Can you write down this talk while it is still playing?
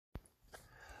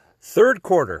Third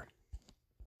quarter.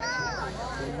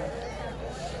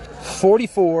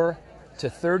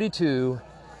 44-32,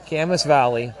 Camas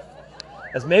Valley.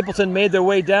 As Mapleton made their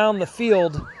way down the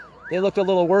field, they looked a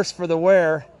little worse for the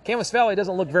wear. Camas Valley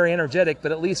doesn't look very energetic,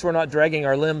 but at least we're not dragging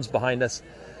our limbs behind us.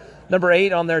 Number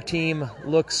 8 on their team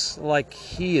looks like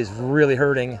he is really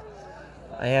hurting.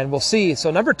 And we'll see. So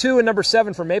number 2 and number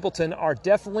 7 for Mapleton are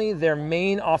definitely their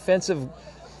main offensive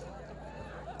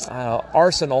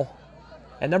arsenal.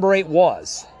 And number 8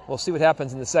 was. We'll see what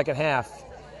happens in the second half.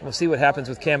 We'll see what happens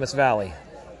with Camas Valley.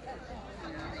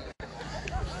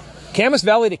 Camas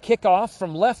Valley to kick off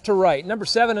from left to right. Number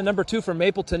 7 and number 2 for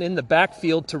Mapleton in the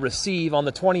backfield to receive on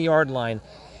the 20-yard line.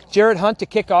 Jared Hunt to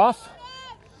kick off.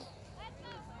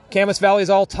 Camas Valley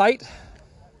is all tight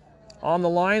on the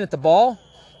line at the ball.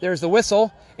 There's the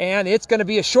whistle, and it's going to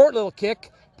be a short little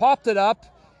kick. Popped it up,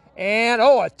 and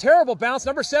a terrible bounce.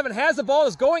 Number 7 has the ball,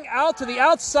 is going out to the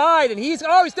outside, and he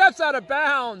steps out of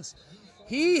bounds.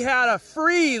 He had a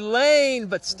free lane,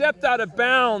 but stepped out of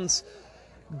bounds.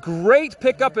 Great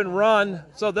pick up and run.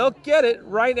 So they'll get it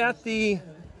right at the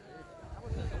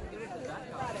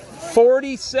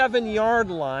 47-yard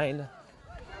line.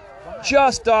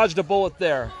 Just dodged a bullet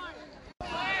there.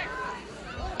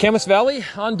 Camas Valley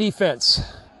on defense.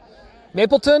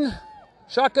 Mapleton,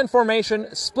 shotgun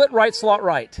formation, split right, slot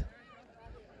right.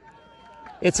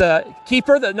 It's a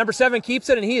keeper. The number 7 keeps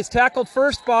it, and he is tackled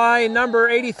first by number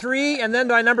 83, and then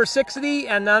by number 60,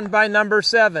 and then by number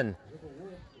 7.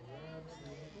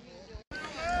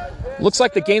 Looks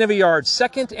like the gain of a yard.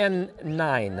 2nd and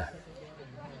 9.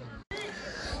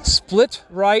 Split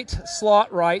right,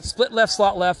 split left,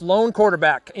 slot left, lone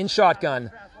quarterback in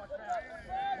shotgun.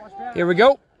 Here we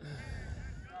go.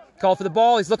 Call for the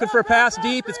ball. He's looking for a pass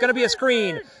deep. It's going to be a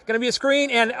screen.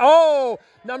 And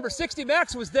number 60,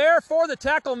 Max, was there for the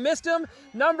tackle, missed him.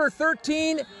 Number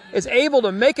 13 is able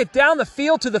to make it down the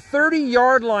field to the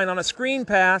 30-yard line on a screen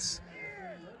pass.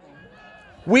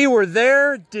 We were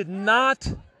there, did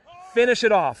not finish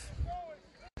it off.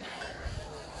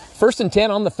 1st and 10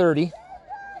 on the 30.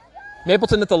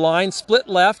 Mapleton at the line, split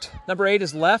left. Number 8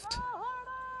 is left.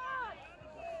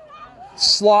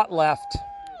 Slot left.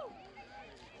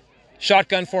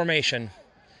 Shotgun formation.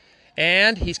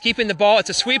 And he's keeping the ball. It's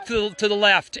a sweep to the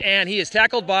left. And he is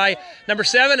tackled by number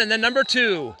 7 and then number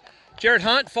 2. Jared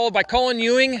Hunt followed by Colin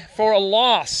Ewing for a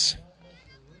loss.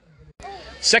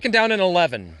 2nd down and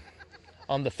 11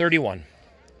 on the 31.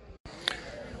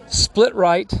 Split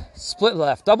right, split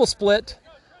left, double split,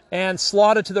 and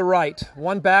slotted to the right.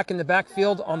 One back in the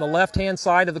backfield on the left-hand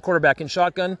side of the quarterback in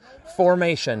shotgun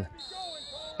formation.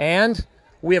 And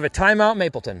we have a timeout,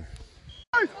 Mapleton.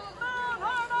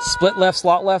 Split left,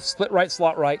 split right,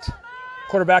 slot right.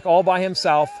 Quarterback all by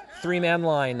himself, 3-man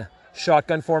line,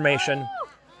 shotgun formation.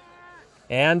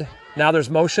 And now there's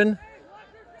motion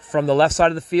from the left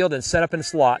side of the field and set up in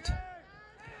slot.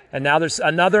 And now there's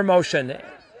another motion.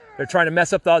 They're trying to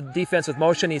mess up the defense with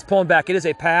motion. He's pulling back. It is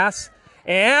a pass.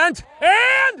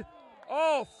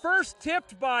 First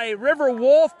tipped by River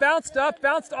Wolf. Bounced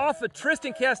off of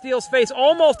Tristan Castile's face.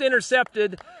 Almost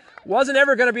intercepted. Wasn't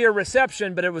ever going to be a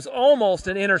reception, but it was almost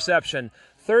an interception.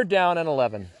 3rd down and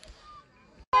 11.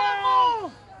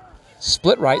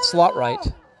 Split right, slot right.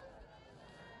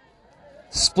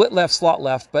 Split left, slot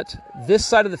left. But this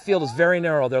side of the field is very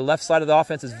narrow. Their left side of the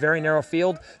offense is very narrow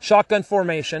field. Shotgun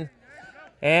formation.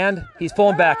 And he's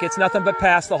pulling back. It's nothing but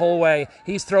pass the whole way.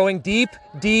 He's throwing deep,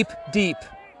 deep, deep.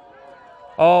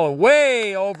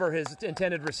 Way over his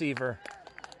intended receiver.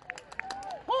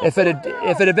 If it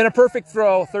had been a perfect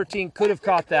throw, 13 could have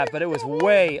caught that, but it was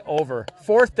way over.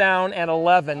 4th down and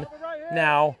 11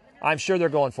 now. I'm sure they're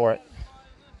going for it.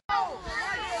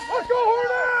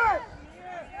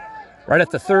 Right at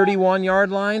the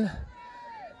 31-yard line.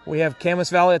 We have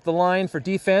Camas Valley at the line for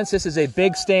defense. This is a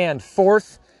big stand.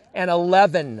 4th and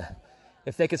 11.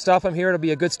 If they could stop him here, it'll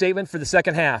be a good statement for the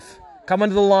second half. Coming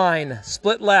to the line.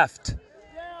 Split left.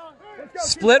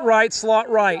 Split right, slot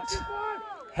right.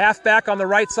 Halfback on the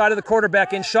right side of the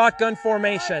quarterback in shotgun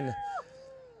formation.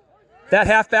 That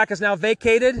halfback is now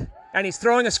vacated, and he's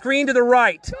throwing a screen to the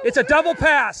right. It's a double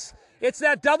pass. It's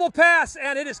that double pass,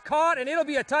 and it is caught, and it'll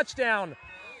be a touchdown.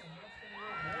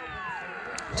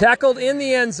 Tackled in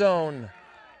the end zone.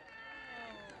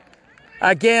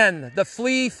 Again, the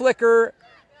flea flicker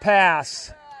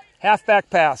pass. Halfback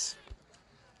pass.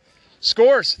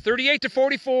 Scores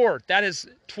 38-44. That is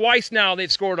twice now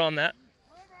they've scored on that.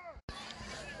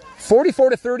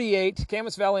 44-38.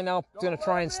 Camas Valley now going to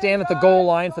try and stand at the goal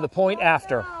line for the point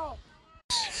after.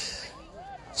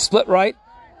 Split right,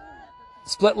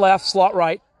 split left, slot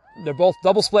right. They're both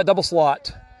double split, double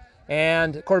slot.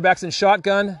 And quarterback's in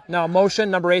shotgun. Now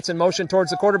motion. Number 8's in motion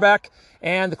towards the quarterback.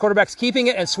 And the quarterback's keeping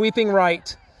it and sweeping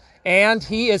right. And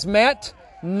he is met.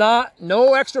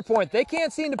 No extra point. They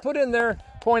can't seem to put in their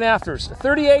point afters.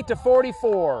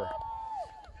 38-44.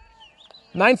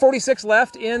 9:46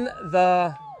 left in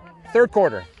the third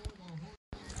quarter.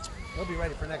 They'll be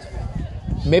ready for next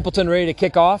week. Mapleton ready to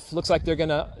kick off. Looks like they're going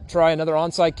to try another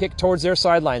onside kick towards their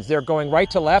sidelines. They're going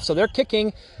right to left, so they're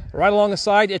kicking right along the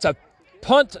side. It's a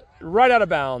punt right out of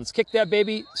bounds. Kick that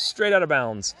baby straight out of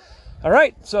bounds. All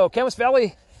right, so Camas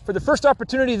Valley for the first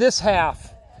opportunity this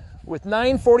half with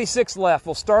 9:46 left.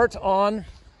 We'll start on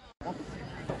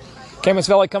Camas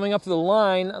Valley coming up to the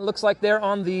line. It looks like they're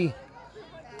on the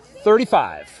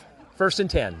 35. First and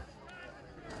 10.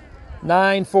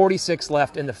 9:46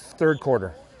 left in the third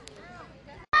quarter.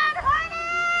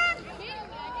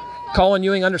 Colin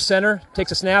Ewing under center,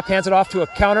 takes a snap, hands it off to a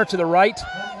counter to the right.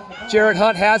 Jared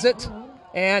Hunt has it,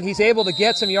 and he's able to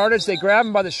get some yardage. They grab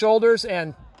him by the shoulders,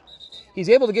 and he's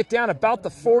able to get down about the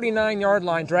 49-yard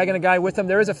line, dragging a guy with him.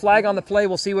 There is a flag on the play.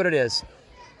 We'll see what it is.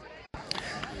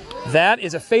 That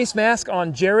is a face mask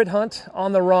on Jared Hunt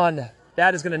on the run.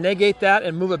 That is going to negate that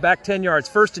and move it back 10 yards.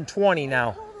 First and 20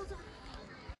 now.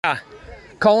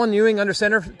 Colin Ewing under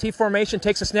center, T formation,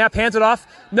 takes a snap, hands it off.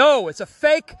 No, it's a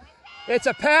fake. It's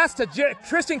a pass to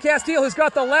Tristan Castile, who's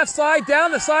got the left side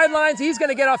down the sidelines. He's going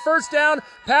to get a first down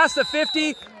past the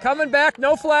 50. Coming back,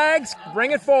 no flags.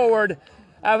 Bring it forward.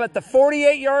 At the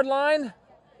 48-yard line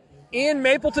in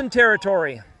Mapleton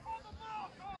territory.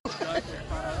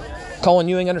 Colin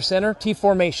Ewing under center, T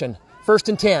formation. First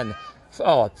and 10.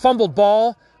 Fumbled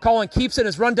ball. Colin keeps it,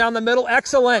 has run down the middle.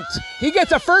 Excellent. He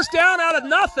gets a first down out of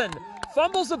nothing.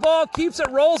 Fumbles the ball, keeps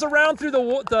it, rolls around through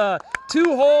the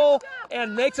two-hole,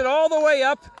 and makes it all the way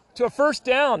up to a first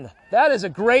down. That is a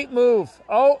great move.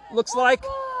 Oh, looks like.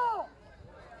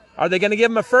 Are they going to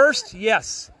give him a first?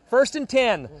 Yes. First and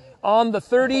 10 on the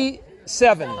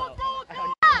 37.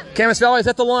 Camas Valley is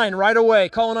at the line right away.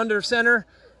 Colin under center.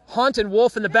 Hunt and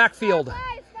Wolf in the backfield.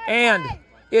 And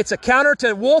it's a counter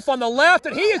to Wolf on the left,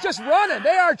 and he is just running.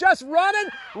 They are just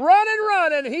running.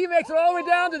 He makes it all the way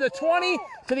down to the 20,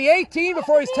 to the 18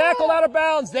 before he's tackled out of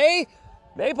bounds.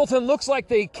 Mapleton looks like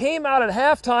they came out at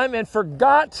halftime and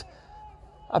forgot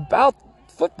about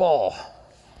football.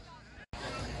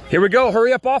 Here we go.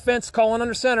 Hurry up offense. Colin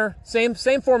under center.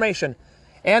 Same formation.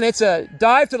 And it's a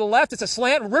dive to the left. It's a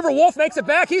slant. River Wolf makes it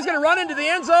back. He's going to run into the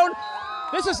end zone.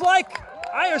 This is like,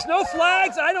 there's no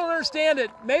flags. I don't understand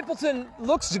it. Mapleton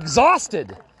looks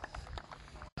exhausted.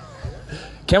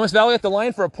 Camas Valley at the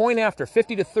line for a point after,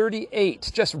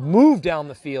 50-38. Just move down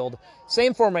the field.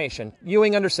 Same formation.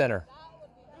 Ewing under center.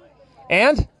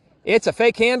 And it's a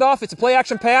fake handoff. It's a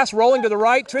play-action pass, rolling to the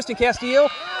right. Tristan Castile,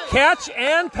 catch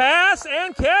and pass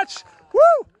and catch.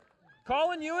 Woo!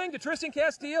 Colin Ewing to Tristan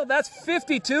Castile. That's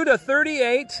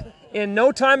 52-38 in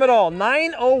no time at all.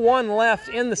 9:01 left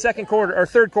in the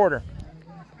third quarter.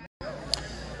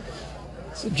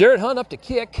 So Jared Hunt up to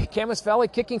kick. Camas Valley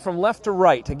kicking from left to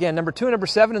right. Again, number 2 and number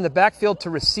 7 in the backfield to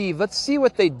receive. Let's see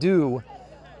what they do.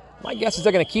 My guess is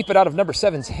they're going to keep it out of number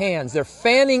 7's hands. They're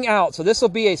fanning out, so this will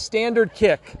be a standard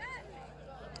kick.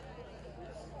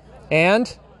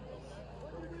 And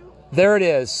there it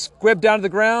is. Squibbed down to the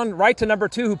ground, right to number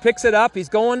 2, who picks it up. He's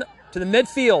going to the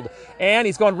midfield, and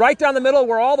he's going right down the middle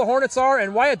where all the Hornets are,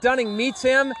 and Wyatt Dunning meets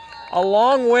him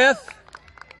along with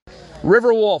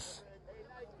River Wolf.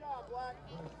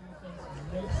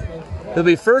 It'll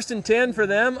be first and 10 for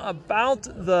them, about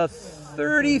the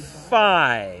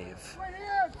 35.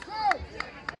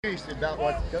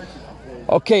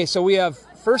 Okay, so we have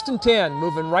first and 10,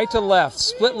 moving right to left,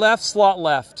 split left, slot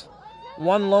left.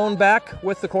 One lone back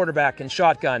with the quarterback in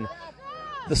shotgun.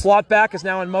 The slot back is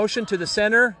now in motion to the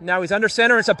center. Now he's under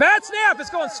center. It's a bad snap. It's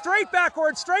going straight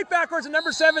backwards, and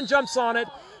number 7 jumps on it.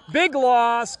 Big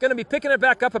loss. Going to be picking it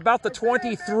back up about the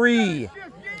 23.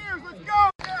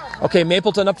 Okay,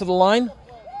 Mapleton up to the line.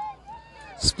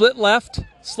 Split left,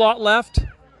 slot left.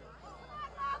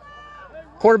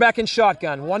 Quarterback in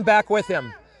shotgun, one back with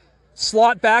him.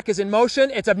 Slot back is in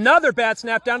motion. It's another bad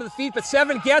snap down to the feet, but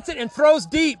 7 gets it and throws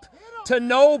deep to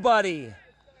nobody.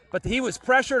 But he was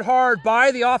pressured hard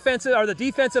by the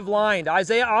defensive line.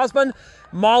 Isaiah Osmond,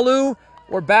 Malu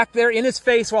were back there in his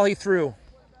face while he threw.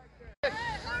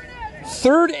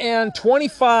 3rd and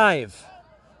 25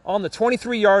 on the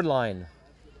 23-yard line.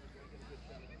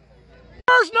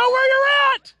 Know where you're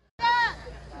at!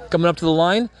 Coming up to the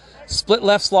line, split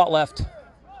left, slot left.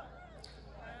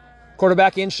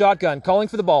 Quarterback in shotgun, calling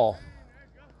for the ball.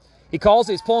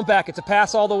 He's pulling back. It's a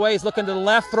pass all the way. He's looking to the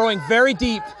left, throwing very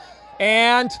deep.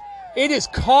 And it is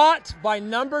caught by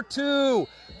number 2.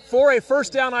 for a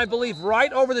first down, I believe,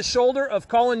 right over the shoulder of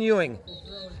Colin Ewing.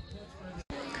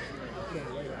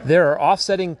 There are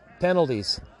offsetting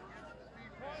penalties.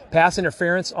 Pass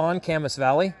interference on Camas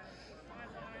Valley.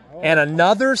 And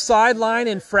another sideline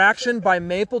infraction by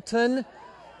Mapleton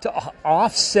to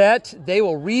offset. They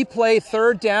will replay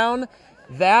third down.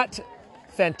 That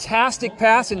fantastic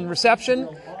pass and reception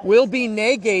will be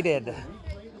negated.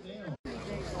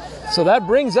 So that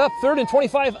brings up 3rd and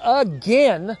 25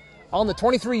 again on the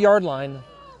 23-yard line.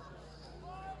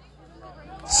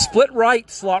 Split right,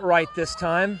 slot right this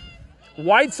time.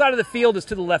 Wide side of the field is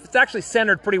to the left. It's actually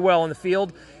centered pretty well in the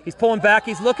field. He's pulling back.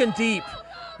 He's looking deep.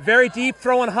 Very deep,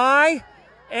 throwing high.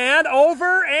 And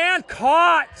over and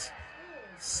caught.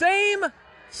 Same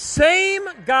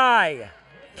guy.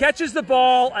 Catches the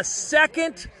ball a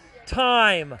second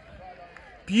time.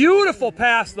 Beautiful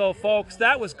pass, though, folks.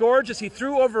 That was gorgeous. He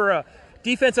threw over a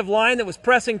defensive line that was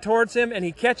pressing towards him, and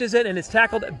he catches it, and it's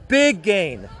tackled. Big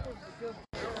gain.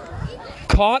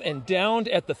 Caught and downed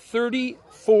at the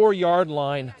 34-yard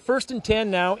line. 1st and 10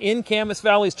 now in Camas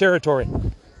Valley's territory.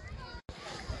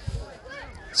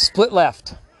 Split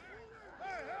left.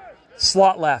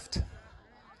 Slot left.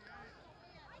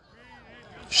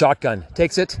 Shotgun.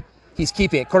 Takes it. He's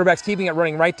keeping it. Quarterback's keeping it,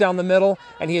 running right down the middle,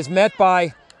 and he is met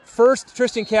by first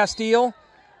Tristan Castile,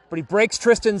 but he breaks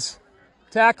Tristan's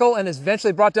tackle and is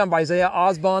eventually brought down by Isaiah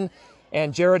Osborne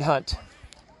and Jared Hunt.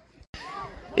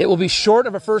 It will be short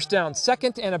of a first down.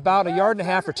 2nd and about 1.5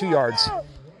 yards or 2 yards.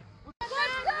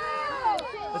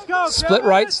 Let's go. Split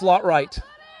right, slot right.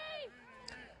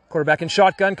 Quarterback in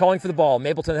shotgun, calling for the ball.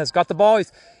 Mapleton has got the ball.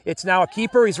 It's now a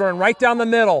keeper. He's running right down the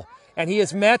middle, and he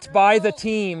is met by the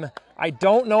team. I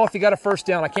don't know if he got a first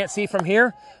down. I can't see from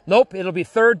here. Nope, it'll be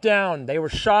 3rd down. They were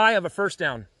shy of a first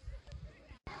down.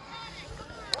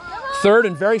 3rd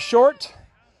and very short.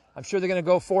 I'm sure they're going to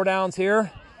go 4 downs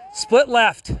here. Split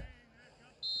left.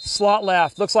 Slot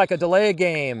left. Looks like a delay of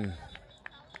game.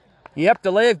 Yep,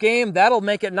 delay of game. That'll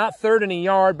make it not 3rd and 1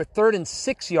 yard, but 3rd and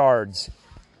 6 yards.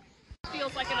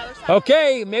 Feels like another side.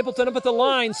 Okay, Mapleton up at the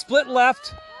line. Split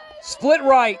left. Split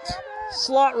right.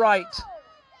 Slot right.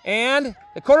 And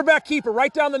the quarterback keeper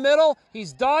right down the middle.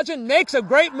 He's dodging, makes some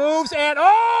great moves, and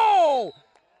oh!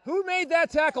 Who made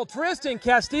that tackle? Tristan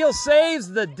Castile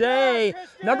saves the day.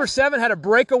 Number 7 had a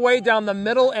breakaway down the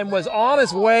middle and was on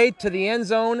his way to the end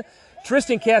zone.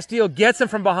 Tristan Castile gets him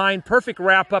from behind. Perfect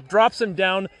wrap-up. Drops him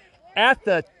down at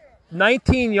the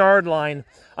 19-yard line.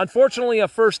 Unfortunately, a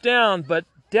first down, but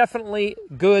definitely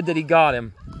good that he got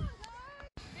him.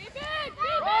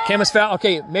 Camas foul.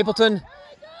 Okay, Mapleton.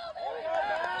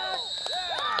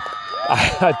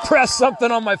 I pressed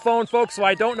something on my phone, folks, so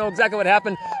I don't know exactly what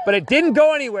happened, but it didn't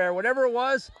go anywhere. Whatever it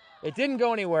was, it didn't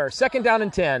go anywhere. 2nd down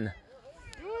and 10.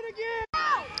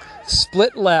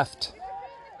 Split left.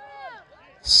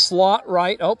 Slot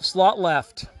right. Oh, slot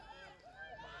left.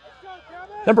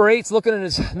 Number 8's looking at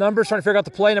his numbers, trying to figure out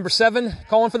the play. Number 7,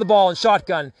 calling for the ball in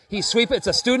shotgun. He's sweeping. It's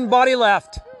a student body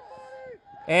left.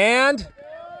 And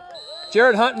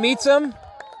Jared Hunt meets him,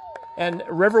 and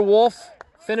River Wolf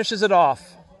finishes it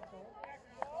off.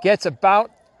 Gets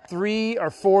about 3 or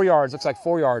 4 yards. Looks like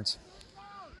 4 yards.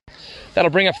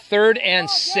 That'll bring up 3rd and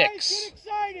 6.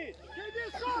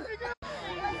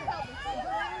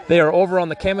 They are over on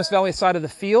the Camas Valley side of the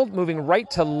field, moving right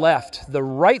to left. The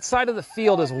right side of the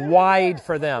field is wide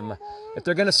for them. If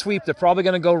they're going to sweep, they're probably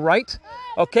going to go right.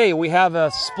 Okay, we have a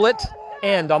split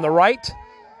end on the right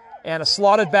and a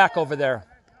slotted back over there.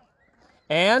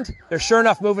 And they're sure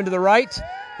enough moving to the right.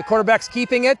 The quarterback's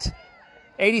keeping it.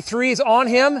 83 is on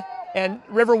him, and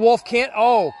River Wolf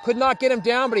could not get him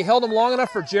down, but he held him long enough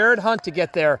for Jared Hunt to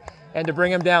get there and to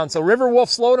bring him down. So River Wolf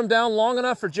slowed him down long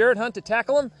enough for Jared Hunt to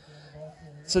tackle him.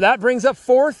 So that brings up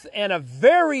 4th and a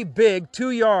very big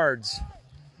 2 yards.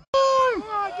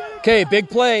 Okay, big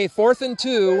play, 4th and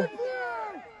 2.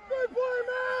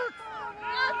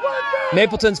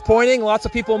 Mapleton's pointing, lots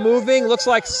of people moving. Looks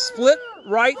like split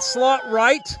right, slot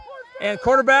right, and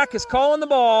quarterback is calling the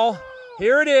ball.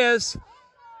 Here it is.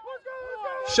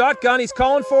 Shotgun, he's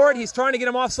calling for it. He's trying to get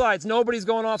him off sides. Nobody's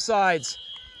going off sides.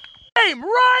 Game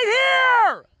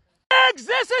right here! Eggs,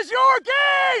 this is your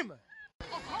game!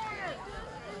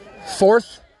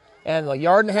 4th and 1.5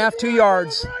 yards, 2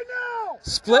 yards.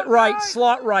 Split right,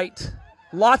 slot right.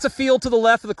 Lots of field to the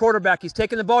left of the quarterback. He's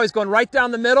taking the ball. He's going right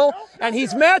down the middle, and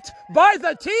he's met by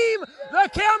the team. The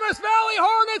Camas Valley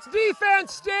Hornets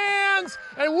defense stands,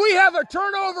 and we have a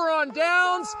turnover on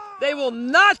downs. They will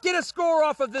not get a score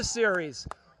off of this series.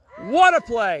 What a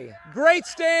play. Great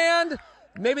stand.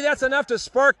 Maybe that's enough to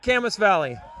spark Camas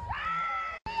Valley.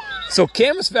 So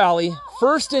Camas Valley,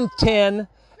 1st and 10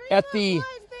 at the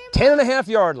 10.5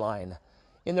 yard line.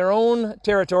 in their own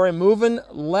territory, moving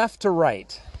left to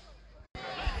right.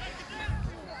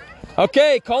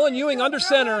 Okay, Colin Ewing under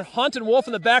center. Hunt and Wolf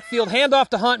in the backfield. Handoff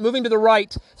to Hunt, moving to the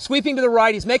right, sweeping to the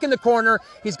right. He's making the corner.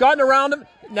 He's gotten around him.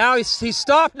 Now he's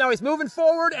stopped. Now he's moving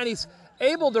forward, and he's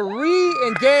able to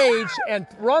re-engage and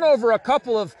run over a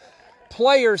couple of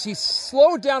players. He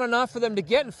slowed down enough for them to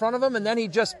get in front of him, and then he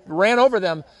just ran over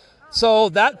them. So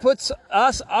that puts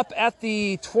us up at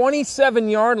the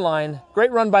 27-yard line.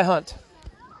 Great run by Hunt.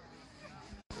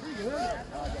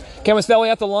 Camas Valley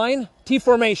at the line. T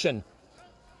formation.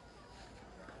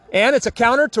 And it's a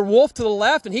counter to Wolf to the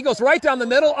left, and he goes right down the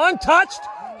middle, untouched.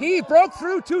 He broke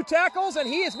through 2 tackles, and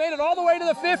he has made it all the way to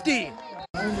the 50.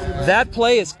 That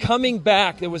play is coming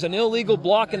back. There was an illegal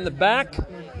block in the back,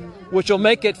 which will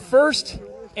make it first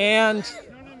and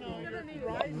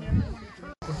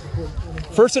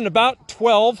about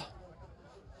 12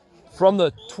 from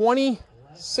the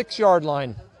 26-yard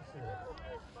line.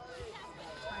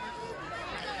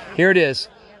 Here it is.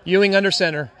 Ewing under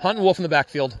center. Hunt and Wolf in the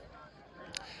backfield.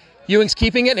 Ewing's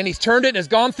keeping it, and he's turned it and has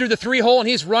gone through the 3-hole, and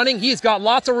he's running. He's got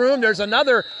lots of room. There's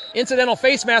another incidental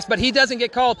face mask, but he doesn't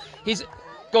get called.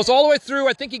 Goes all the way through.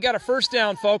 I think he got a first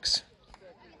down, folks.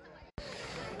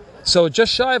 So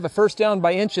just shy of a first down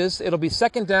by inches. It'll be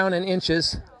second down and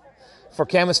inches for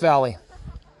Camas Valley.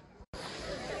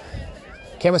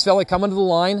 Camas Valley coming to the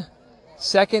line.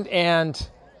 Second and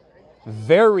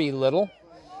very little.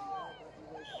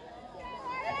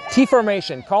 T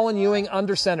formation. Colin Ewing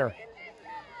under center.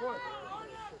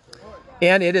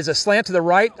 And it is a slant to the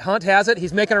right. Hunt has it.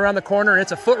 He's making it around the corner, and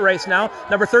it's a foot race now.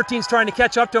 Number 13's trying to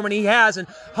catch up to him, and he has. And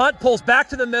Hunt pulls back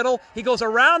to the middle. He goes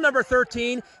around number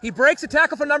 13. He breaks a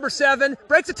tackle from number 7,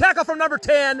 breaks a tackle from number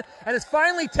 10, and is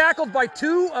finally tackled by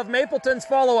 2 of Mapleton's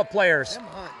follow-up players.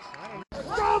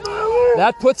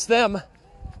 That puts them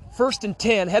first and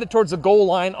 10, headed towards the goal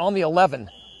line on the 11.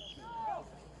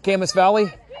 Camas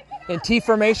Valley in T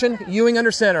formation. Ewing under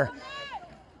center.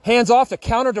 Hands off, the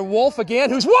counter to Wolf again,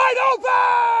 who's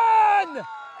wide open!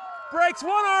 Breaks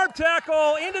one arm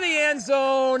tackle into the end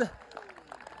zone.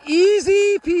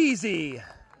 Easy peasy.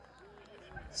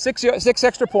 6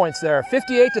 extra points there.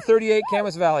 58-38,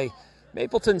 Camas Valley.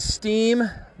 Mapleton's steam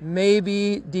may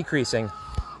be decreasing.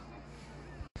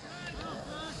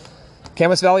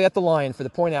 Camas Valley at the line for the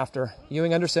point after.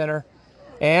 Ewing under center.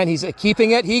 And he's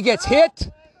keeping it. He gets hit.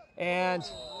 And,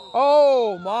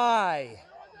 oh my.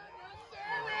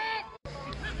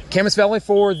 Camas Valley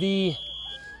for the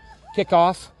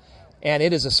kickoff, and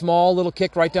it is a small little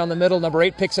kick right down the middle. Number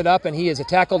 8 picks it up, and he is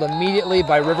tackled immediately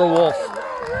by River Wolf.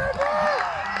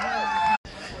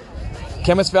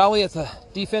 Camas Valley at the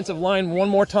defensive line one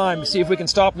more time to see if we can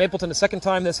stop Mapleton a second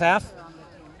time this half.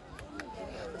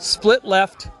 Split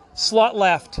left, slot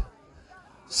left.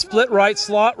 Split right,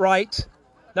 slot right.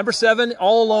 Number 7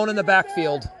 all alone in the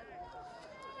backfield.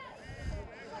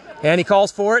 And he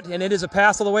calls for it, and it is a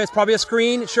pass all the way. It's probably a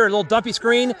screen. Sure, a little dumpy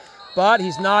screen, but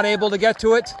he's not able to get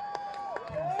to it.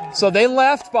 So they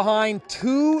left behind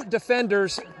 2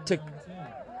 defenders to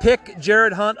pick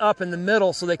Jared Hunt up in the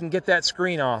middle so they can get that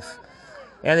screen off.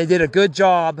 And they did a good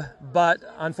job, but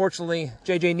unfortunately,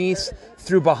 J.J. Neese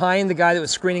threw behind the guy that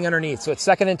was screening underneath. So it's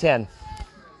second and 10.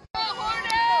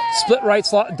 Split right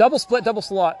slot, double split, double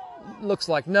slot. Looks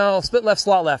like, no, split left,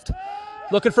 slot left.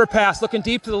 Looking for a pass, looking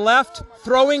deep to the left,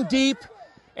 throwing deep,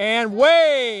 and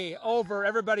way over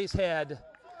everybody's head.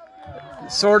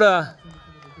 Sort of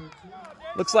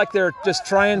looks like they're just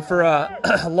trying for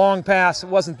a long pass. It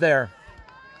wasn't there.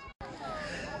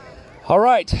 All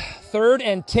right, third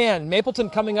and 10. Mapleton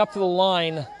coming up to the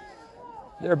line.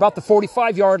 They're about the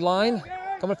 45-yard line.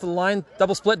 Coming up to the line,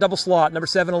 double split, double slot, number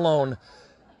 7 alone.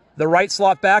 The right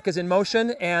slot back is in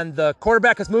motion, and the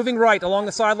quarterback is moving right along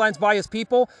the sidelines by his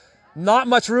people. Not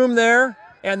much room there,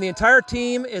 and the entire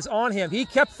team is on him. He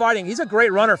kept fighting. He's a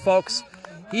great runner, folks.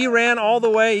 He ran all the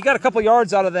way. He got a couple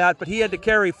yards out of that, but he had to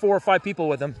carry 4 or 5 people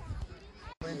with him.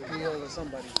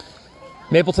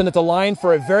 Mapleton at the line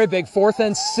for a very big 4th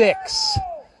and 6.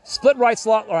 Split right,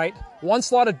 slot right. 1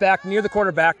 slotted back near the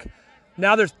quarterback.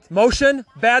 Now there's motion.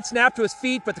 Bad snap to his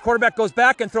feet, but the quarterback goes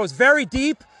back and throws very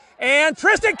deep. And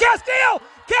Tristan Castile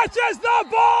catches the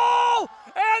ball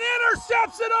and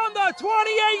intercepts it on the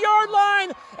 28-yard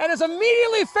line and is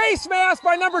immediately face masked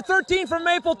by number 13 from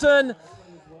Mapleton.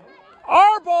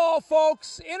 Our ball,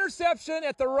 folks. Interception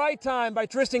at the right time by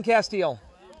Tristan Castile.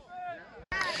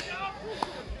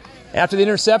 After the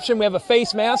interception, we have a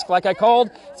face mask, like I called.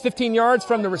 It's 15 yards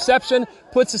from the reception.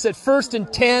 Puts us at first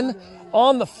and 10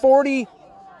 on the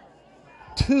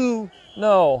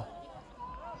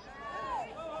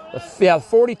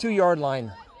 42-yard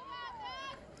line.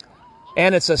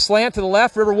 And it's a slant to the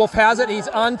left. River Wolf has it. He's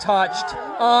untouched.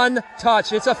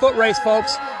 Untouched. It's a foot race,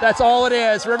 folks. That's all it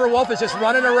is. River Wolf is just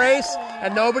running a race,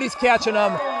 and nobody's catching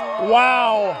him.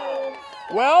 Wow.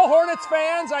 Well, Hornets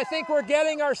fans, I think we're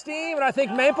getting our steam, and I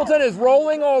think Mapleton is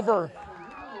rolling over.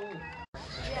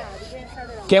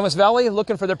 Camas Valley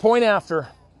looking for their point after.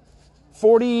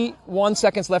 41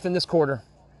 seconds left in this quarter.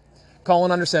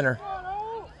 Colin under center.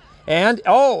 And,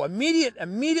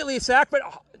 immediately sacked, but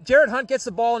Jared Hunt gets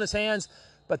the ball in his hands,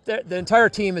 but the entire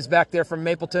team is back there from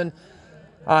Mapleton.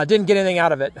 Didn't get anything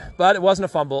out of it, but it wasn't a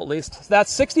fumble at least. So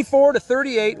that's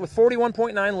 64-38 with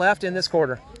 41.9 left in this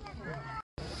quarter.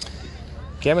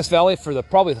 Camas Valley for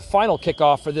probably the final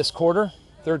kickoff for this quarter,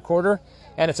 third quarter.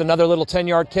 And it's another little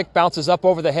 10-yard kick, bounces up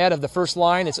over the head of the first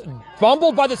line. It's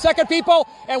fumbled by the second people,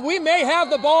 and we may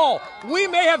have the ball. We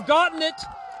may have gotten it.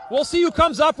 We'll see who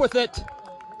comes up with it.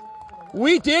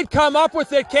 We did come up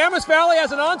with it. Camas Valley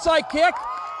has an onside kick.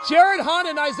 Jared Hunt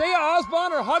and Isaiah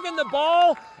Osborne are hugging the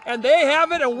ball, and they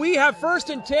have it, and we have 1st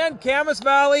and 10, Camas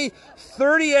Valley,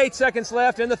 38 seconds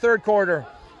left in the third quarter.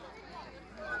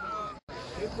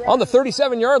 On the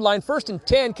 37-yard line, 1st and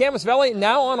 10, Camas Valley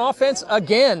now on offense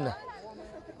again.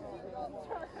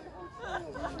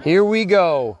 Here we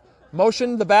go.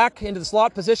 Motion the back into the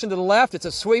slot position to the left. It's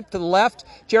a sweep to the left.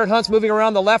 Jared Hunt's moving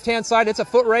around the left-hand side. It's a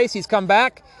foot race. He's come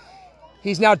back.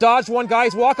 He's now dodged one guy.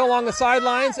 He's walking along the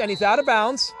sidelines, and he's out of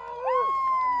bounds.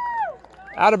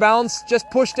 Out of bounds, just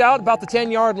pushed out about the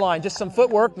 10-yard line. Just some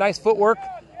footwork, nice footwork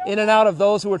in and out of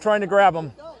those who were trying to grab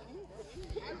him.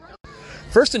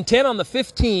 1st and 10 on the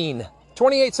 15.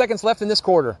 28 seconds left in this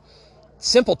quarter.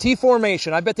 Simple T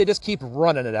formation. I bet they just keep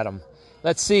running it at him.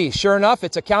 Let's see. Sure enough,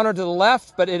 it's a counter to the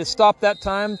left, but it is stopped that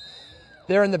time.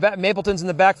 They're in the Mapleton's in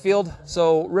the backfield,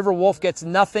 so River Wolf gets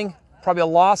nothing. Probably a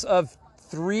loss of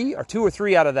 2 or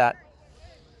 3 out of that.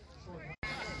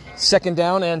 2nd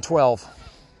down and 12.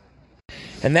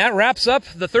 And that wraps up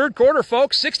the third quarter,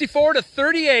 folks.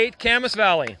 64-38, Camas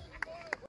Valley.